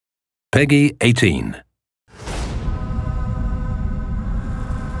Peggy 18.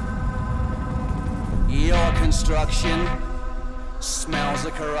 Your construction smells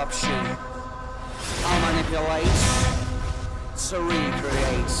of corruption. I manipulate to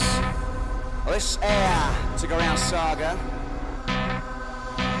recreate this air to go around saga.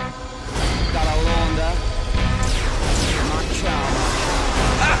 Gotta launder my karma.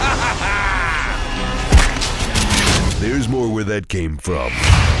 There's more where that came from.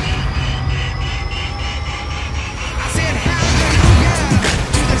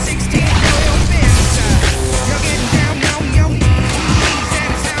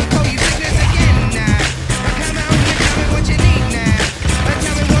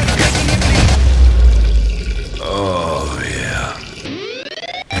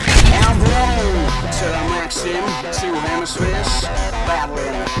 Two hemispheres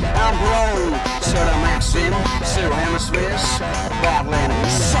battling. I'm blown to the maxim. Two hemispheres battling.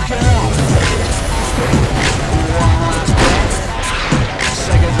 Suck it up. One last breath.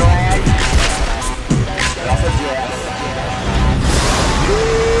 Take a drag. Off a jet.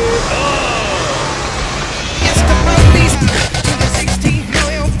 It's the police to the 16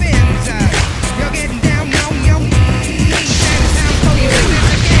 loyal fins. You're getting down on your knees. That is how for you is this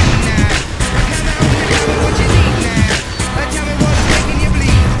again. Come out and tell me what you need now. Tell me what's making you bleed.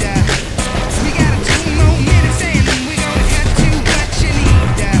 We got 2 more minutes and we're gonna cut to what you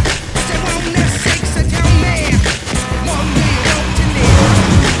need. So on the 6, so tell me, what do you want to live?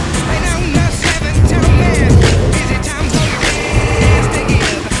 And on the 7, tell me, is it time for your best to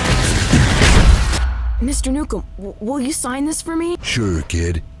give? Mr. Nukem, will you sign this for me? Sure,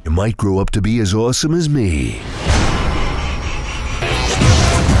 kid. You might grow up to be as awesome as me.